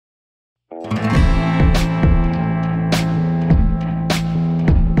Good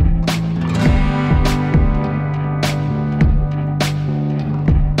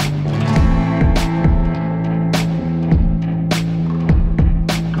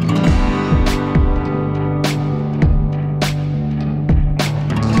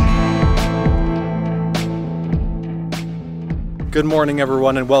morning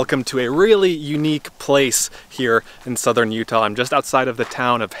everyone, and welcome to a really unique place here in southern Utah. I'm just outside of the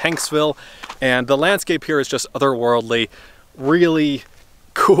town of Hanksville, and the landscape here is just otherworldly. Really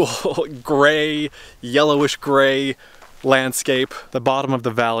cool gray, yellowish gray landscape. The bottom of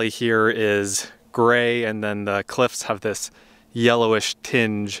the valley here is gray, and then the cliffs have this yellowish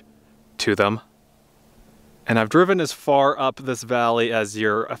tinge to them. And I've driven as far up this valley as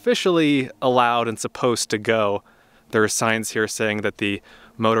you're officially allowed and supposed to go. There are signs here saying that the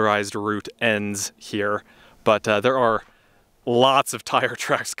motorized route ends here, but there are lots of tire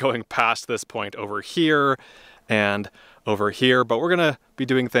tracks going past this point over here and over here, but we're gonna be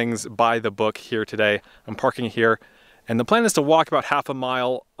doing things by the book here today. I'm parking here, and the plan is to walk about half a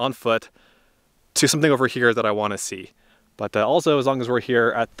mile on foot to something over here that I want to see. But also, as long as we're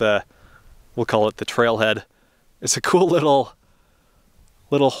here at the, we'll call it the trailhead, it's a cool little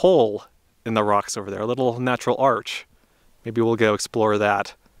hole in the rocks over there, a little natural arch. Maybe we'll go explore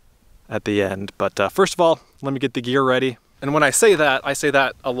that at the end. But first of all, let me get the gear ready. And when I say that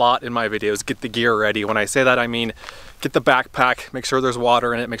a lot in my videos, get the gear ready. When I say that, I mean, get the backpack, make sure there's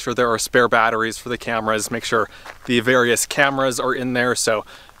water in it, make sure there are spare batteries for the cameras, make sure the various cameras are in there. So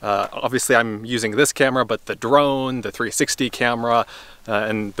obviously I'm using this camera, but the drone, the 360 camera,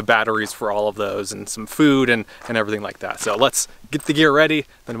 and the batteries for all of those, and some food and everything like that. So let's get the gear ready,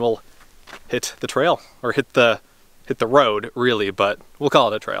 then we'll hit the trail, or hit the road really, but we'll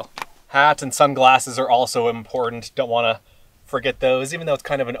call it a trail. Hat and sunglasses are also important. Don't want to forget those, even though it's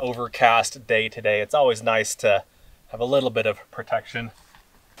kind of an overcast day today. It's always nice to have a little bit of protection.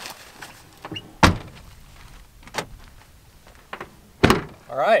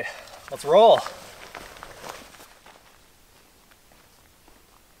 All right, let's roll.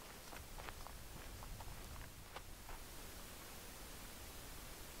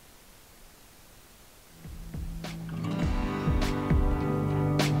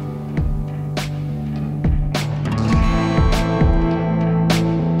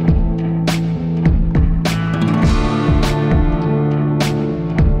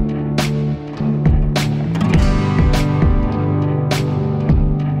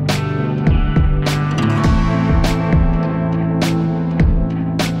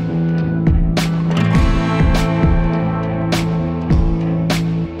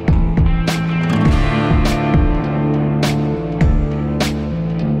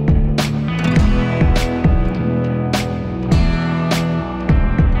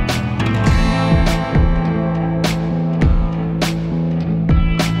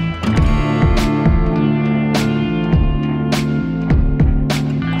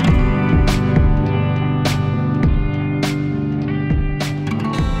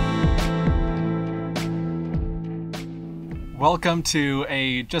 Welcome to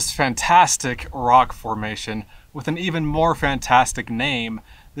a just fantastic rock formation with an even more fantastic name.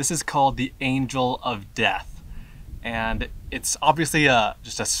 This is called the Angel of Death. And it's obviously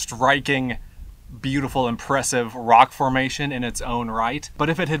just a striking, beautiful, impressive rock formation in its own right. But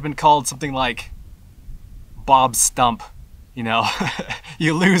if it had been called something like Bob Stump, you know,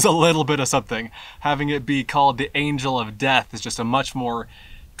 you lose a little bit of something. Having it be called the Angel of Death is just a much more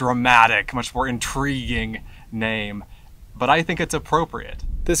dramatic, much more intriguing name. But I think it's appropriate.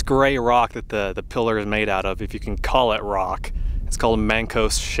 This gray rock that the pillar is made out of, if you can call it rock, it's called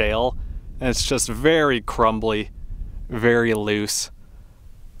Mancos shale, and it's just very crumbly, very loose.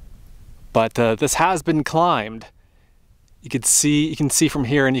 But this has been climbed. You can see from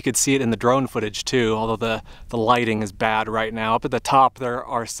here, and you could see it in the drone footage too, although the lighting is bad right now. Up at the top there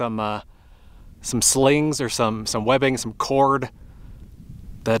are some slings or some webbing, some cord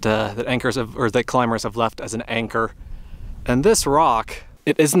that that climbers have left as an anchor. And this rock,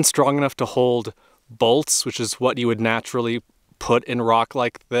 it isn't strong enough to hold bolts, which is what you would naturally put in rock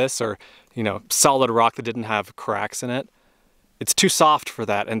like this, or, you know, solid rock that didn't have cracks in it. It's too soft for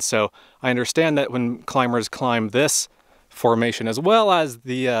that. And so I understand that when climbers climb this formation, as well as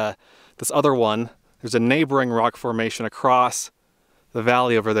the this other one, there's a neighboring rock formation across the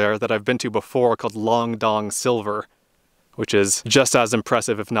valley over there that I've been to before called Long Dong Silver, which is just as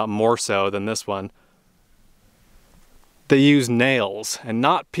impressive, if not more so, than this one. They use nails, and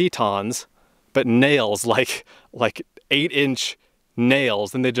not pitons, but nails, like 8-inch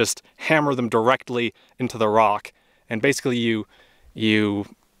nails, and they just hammer them directly into the rock. And basically you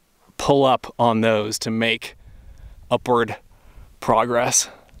pull up on those to make upward progress.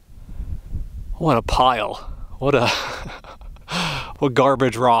 What a pile. What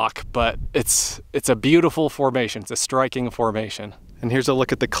garbage rock, but it's a beautiful formation. It's a striking formation. And here's a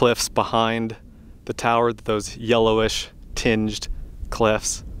look at the cliffs behind the tower, those yellowish tinged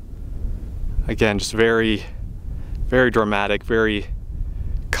cliffs. Again, just very, very dramatic, very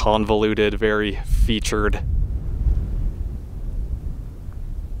convoluted, very featured.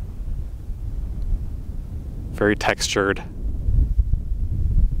 Very textured.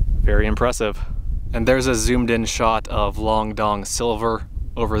 Very impressive. And there's a zoomed in shot of Long Dong Silver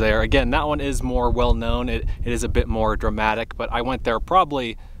over there. Again, that one is more well known. It is a bit more dramatic, but I went there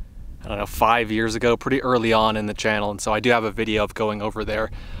probably, I don't know, 5 years ago, pretty early on in the channel. And so I do have a video of going over there.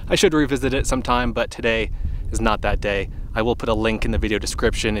 I should revisit it sometime, but today is not that day. I will put a link in the video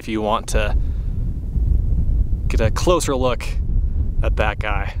description if you want to get a closer look at that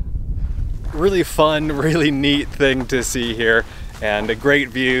guy. Really fun, really neat thing to see here, and great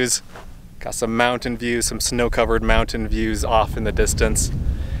views. Got some mountain views, some snow-covered mountain views off in the distance.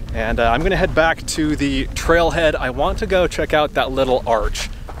 And I'm gonna head back to the trailhead. I want to go check out that little arch.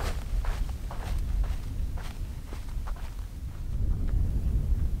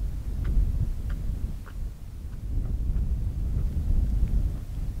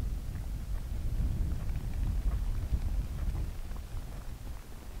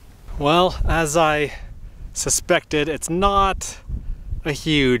 Well, as I suspected, it's not a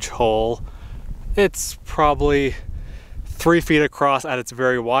huge hole. It's probably 3 feet across at its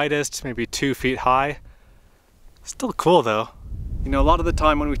very widest, maybe 2 feet high. Still cool though. You know, a lot of the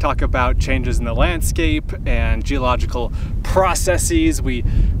time when we talk about changes in the landscape and geological processes, we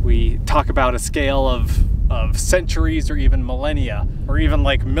talk about a scale of centuries or even millennia, or even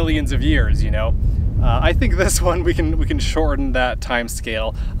like millions of years, you know. I think this one we can shorten that time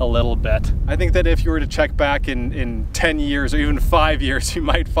scale a little bit. I think that if you were to check back in 10 years or even 5 years, you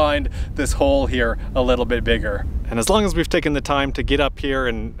might find this hole here a little bit bigger. And as long as we've taken the time to get up here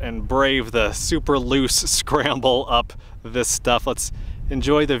and brave the super loose scramble up this stuff, let's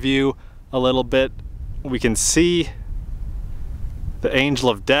enjoy the view a little bit. We can see the Angel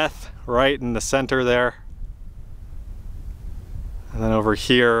of Death right in the center there. And then over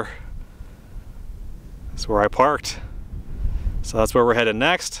here, that's where I parked. So that's where we're headed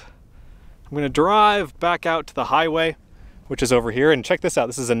next. I'm gonna drive back out to the highway, which is over here, and check this out.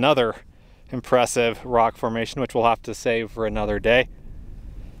 This is another impressive rock formation, which we'll have to save for another day.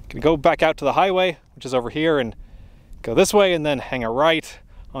 Gonna go back out to the highway, which is over here, and go this way, and then hang a right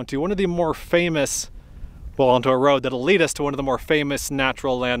onto one of the more famous, well, onto a road that'll lead us to one of the more famous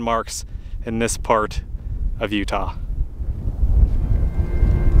natural landmarks in this part of Utah.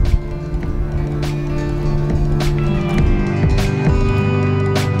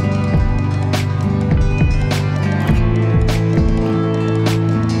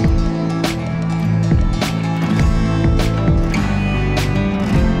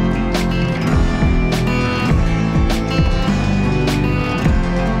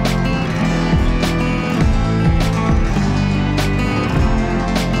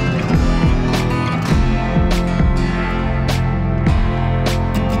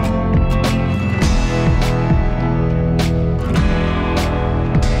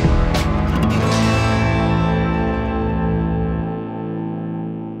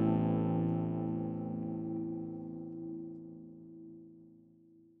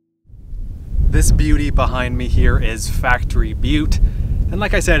 This beauty behind me here is Factory Butte. And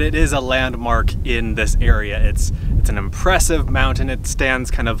like I said, it is a landmark in this area. It's an impressive mountain. It stands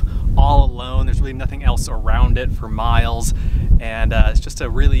kind of all alone. There's really nothing else around it for miles. And it's just a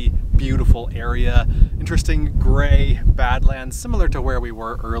really beautiful area. Interesting gray badlands, similar to where we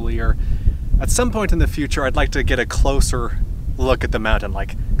were earlier. At some point in the future, I'd like to get a closer look at the mountain,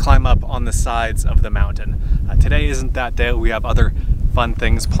 like climb up on the sides of the mountain. Today isn't that day. We have other fun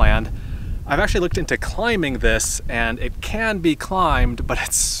things planned. I've actually looked into climbing this, and it can be climbed, but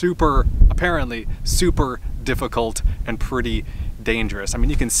it's apparently super difficult and pretty dangerous. I mean,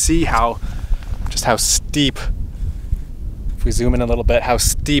 you can see just how steep, if we zoom in a little bit, how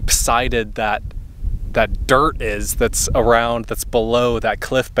steep-sided that dirt is that's below that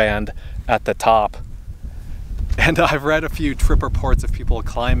cliff band at the top. And I've read a few trip reports of people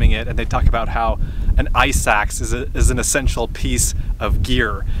climbing it, and they talk about how an ice axe is an essential piece of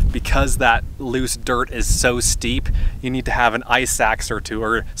gear. Because that loose dirt is so steep, you need to have an ice axe or two,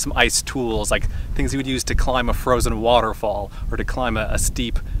 or some ice tools, like things you would use to climb a frozen waterfall or to climb a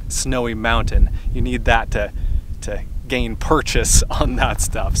steep, snowy mountain. You need that to gain purchase on that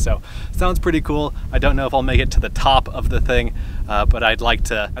stuff. So sounds pretty cool. I don't know if I'll make it to the top of the thing, but I'd like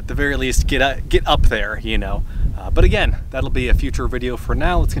to at the very least get up there, you know. But again, that'll be a future video. For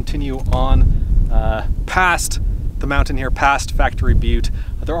now, let's continue on past the mountain here, past Factory Butte.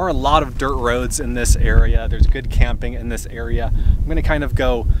 There are a lot of dirt roads in this area. There's good camping in this area. I'm gonna kind of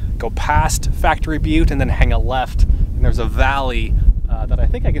go past Factory Butte and then hang a left, and there's a valley that I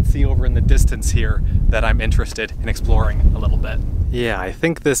think I can see over in the distance here that I'm interested in exploring a little bit. Yeah, I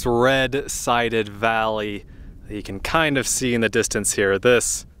think this red-sided valley that you can kind of see in the distance here,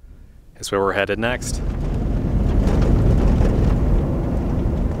 this is where we're headed next.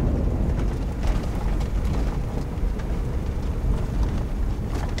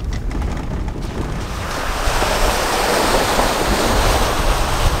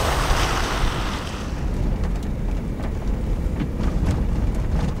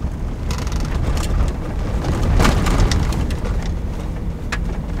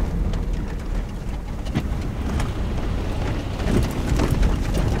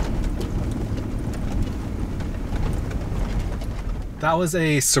 That was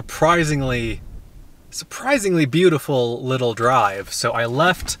a surprisingly beautiful little drive. So I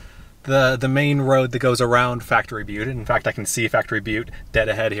left the main road that goes around Factory Butte. In fact, I can see Factory Butte dead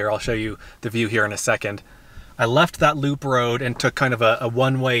ahead here. I'll show you the view here in a second. I left that loop road and took kind of a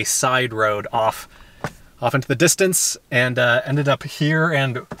one-way side road off into the distance, and ended up here.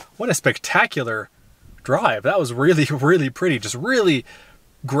 And what a spectacular drive. That was really, really pretty. Just really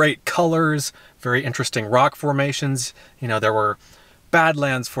great colors, very interesting rock formations. You know, there were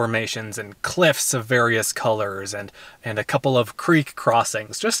Badlands formations and cliffs of various colors, and a couple of creek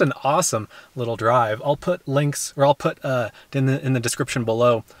crossings. Just an awesome little drive. I'll put links, or I'll put in the description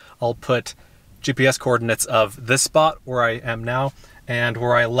below, I'll put GPS coordinates of this spot where I am now and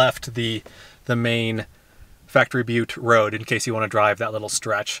where I left the main Factory Butte road, in case you want to drive that little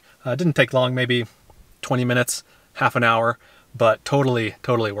stretch. It didn't take long, maybe 20 minutes, half an hour, but totally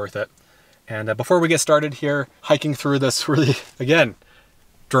worth it. And before we get started here, hiking through this really, again,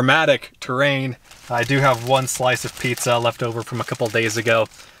 dramatic terrain, I do have one slice of pizza left over from a couple days ago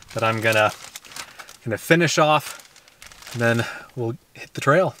that I'm gonna finish off, and then we'll hit the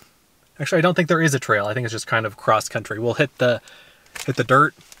trail. Actually, I don't think there is a trail. I think it's just kind of cross country. We'll hit the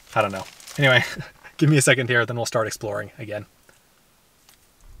dirt. I don't know. Anyway, give me a second here, then we'll start exploring again.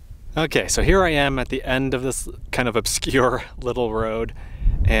 Okay, so here I am at the end of this kind of obscure little road,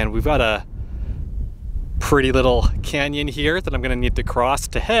 and we've got a pretty little canyon here that I'm gonna need to cross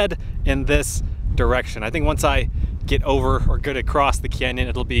to head in this direction. I think once I get over or get across the canyon,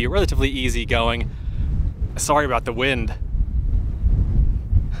 it'll be relatively easy going. Sorry about the wind.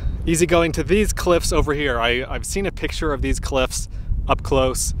 Easy going to these cliffs over here. I've seen a picture of these cliffs up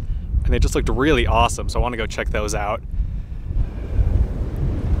close, and they just looked really awesome, so I want to go check those out.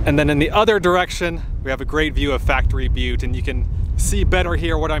 And then in the other direction, we have a great view of Factory Butte, and you can see better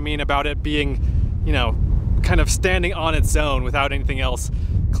here what I mean about it being, you know, kind of standing on its own without anything else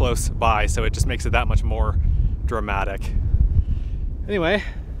close by, so it just makes it that much more dramatic. Anyway,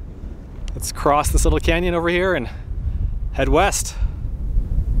 let's cross this little canyon over here and head west.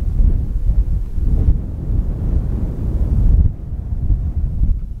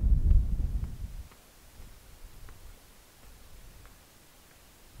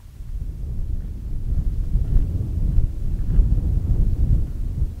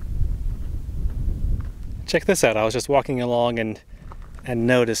 Check this out. I was just walking along and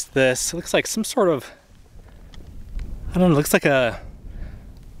noticed this. It looks like some sort of, I don't know, it looks like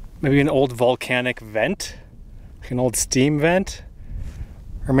maybe an old volcanic vent, like an old steam vent,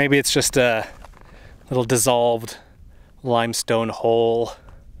 or maybe it's just a little dissolved limestone hole.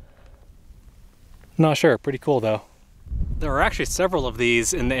 Not sure. Pretty cool though. There are actually several of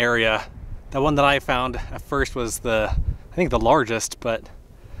these in the area. The one that I found at first was I think the largest, but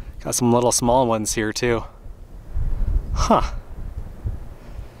got some little small ones here too. Huh.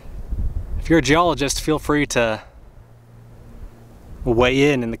 If you're a geologist, feel free to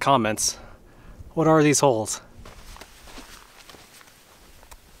weigh in the comments. What are these holes?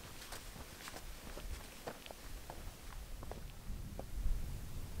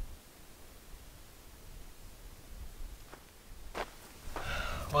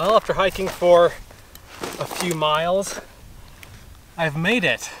 Well, after hiking for a few miles, I've made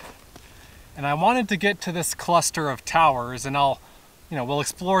it. And I wanted to get to this cluster of towers, and we'll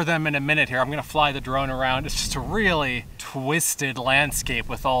explore them in a minute here. I'm gonna fly the drone around. It's just a really twisted landscape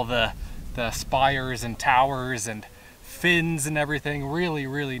with all the spires and towers and fins and everything. Really,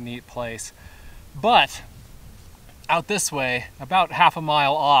 really neat place. But out this way, about half a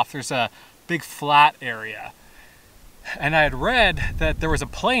mile off, there's a big flat area. And I had read that there was a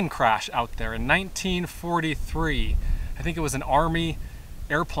plane crash out there in 1943. I think it was an Army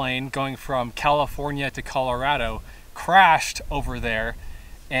airplane going from California to Colorado, crashed over there,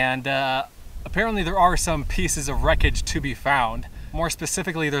 and apparently there are some pieces of wreckage to be found. More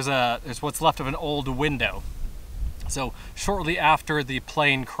specifically, there's what's left of an old window. So shortly after the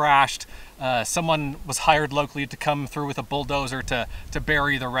plane crashed, someone was hired locally to come through with a bulldozer to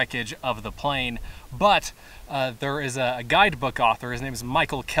bury the wreckage of the plane. But there is a guidebook author, his name is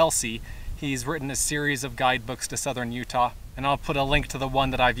Michael Kelsey. He's written a series of guidebooks to southern Utah, and I'll put a link to the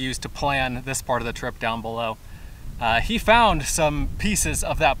one that I've used to plan this part of the trip down below. He found some pieces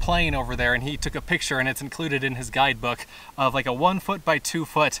of that plane over there, and he took a picture, and it's included in his guidebook, of like a 1 foot by 2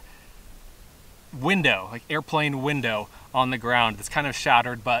 foot window, like airplane window on the ground that's kind of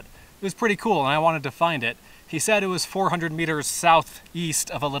shattered, but it was pretty cool, and I wanted to find it. He said it was 400 meters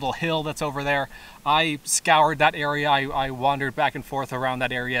southeast of a little hill that's over there. I scoured that area, I wandered back and forth around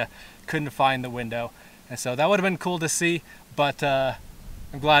that area, couldn't find the window. And so that would have been cool to see, but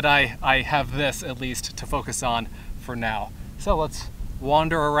I'm glad I have this at least to focus on for now. So let's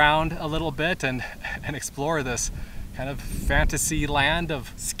wander around a little bit and explore this kind of fantasy land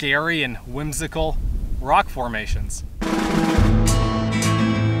of scary and whimsical rock formations.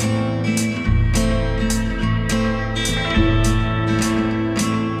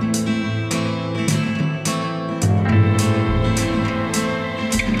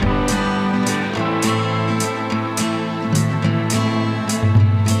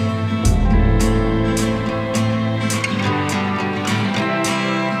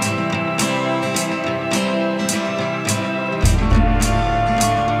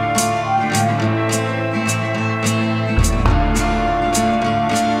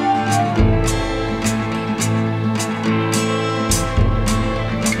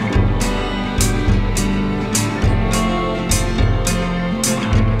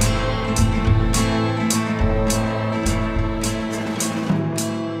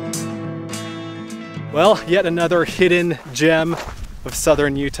 Well, yet another hidden gem of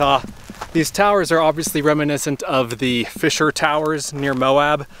southern Utah. These towers are obviously reminiscent of the Fisher Towers near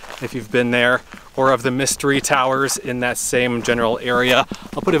Moab, if you've been there, or of the Mystery Towers in that same general area.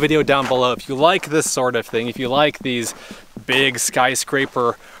 I'll put a video down below. If you like this sort of thing, if you like these big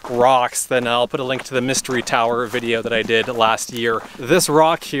skyscraper rocks, then I'll put a link to the Mystery Tower video that I did last year. This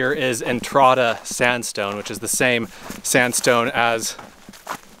rock here is Entrada sandstone, which is the same sandstone as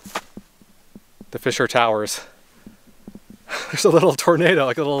the Fisher Towers. There's a little tornado,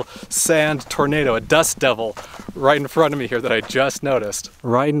 like a little sand tornado, a dust devil right in front of me here that I just noticed.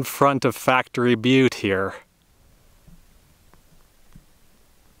 Right in front of Factory Butte here.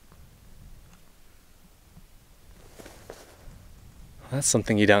 That's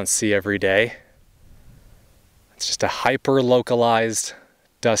something you don't see every day. It's just a hyper-localized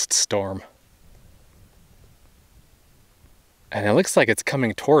dust storm. And it looks like it's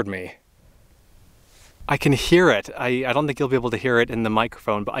coming toward me. I can hear it. I don't think you'll be able to hear it in the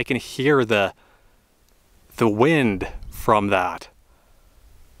microphone, but I can hear the wind from that.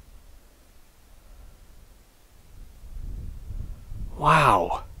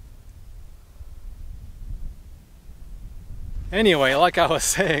 Wow. Anyway, like I was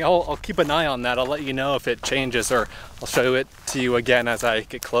saying, I'll keep an eye on that. I'll let you know if it changes, or I'll show it to you again as I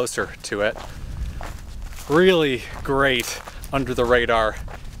get closer to it. Really great under the radar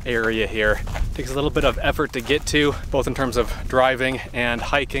area here. Takes a little bit of effort to get to, both in terms of driving and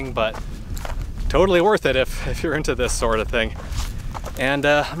hiking, but totally worth it if you're into this sort of thing. And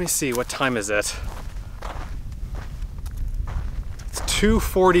let me see, what time is it? It's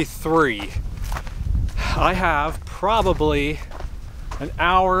 2:43. I have probably an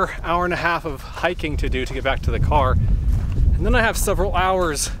hour and a half of hiking to do to get back to the car. And then I have several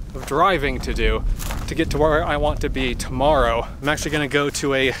hours of driving to do to get to where I want to be tomorrow. I'm actually gonna go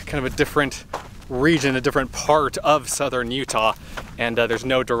to a kind of a different region, a different part of southern Utah, and there's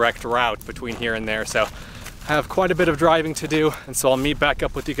no direct route between here and there, so I have quite a bit of driving to do, and so I'll meet back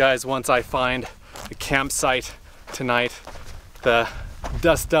up with you guys once I find a campsite tonight. The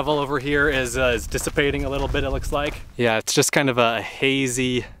dust devil over here is dissipating a little bit, it looks like. Yeah, it's just kind of a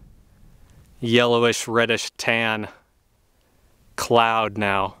hazy, yellowish, reddish tan cloud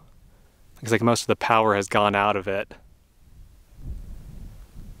now. Looks like most of the power has gone out of it.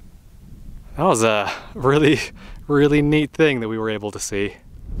 That was a really, really neat thing that we were able to see.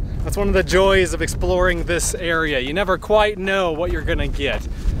 That's one of the joys of exploring this area. You never quite know what you're gonna get.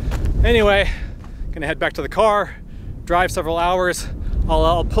 Anyway, gonna head back to the car, drive several hours.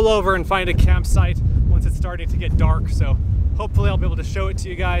 I'll pull over and find a campsite once it's starting to get dark, so hopefully I'll be able to show it to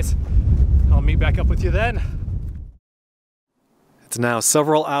you guys. I'll meet back up with you then. It's now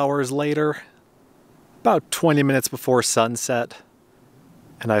several hours later, about 20 minutes before sunset,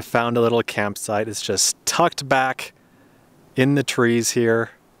 and I found a little campsite. It's just tucked back in the trees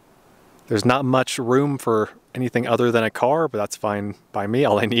here. There's not much room for anything other than a car, but that's fine by me.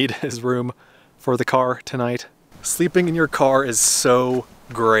 All I need is room for the car tonight. Sleeping in your car is so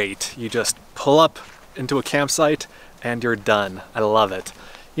great. You just pull up into a campsite and you're done. I love it.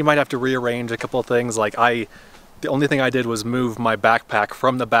 You might have to rearrange a couple of things. Like the only thing I did was move my backpack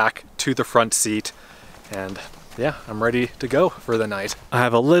from the back to the front seat, and yeah, I'm ready to go for the night. I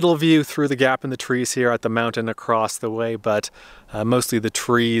have a little view through the gap in the trees here at the mountain across the way, but mostly the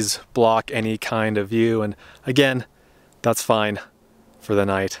trees block any kind of view, and again, that's fine for the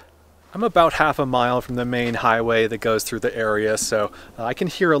night. I'm about half a mile from the main highway that goes through the area, so I can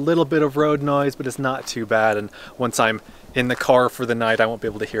hear a little bit of road noise, but it's not too bad, and once I'm in the car for the night, I won't be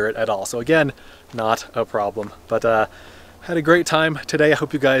able to hear it at all. So again, not a problem. But had a great time today. I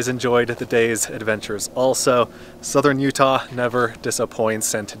hope you guys enjoyed the day's adventures. Also, Southern Utah never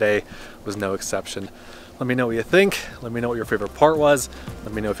disappoints, and today was no exception. Let me know what you think. Let me know what your favorite part was.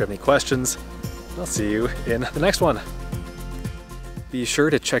 Let me know if you have any questions. I'll see you in the next one. Be sure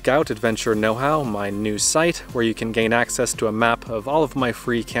to check out Adventure Know-How, my new site, where you can gain access to a map of all of my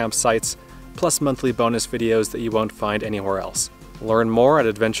free campsites, plus monthly bonus videos that you won't find anywhere else. Learn more at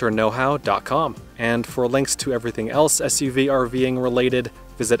adventureknowhow.com. And for links to everything else SUV RVing related,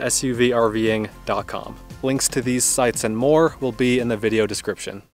 visit suvrving.com. Links to these sites and more will be in the video description.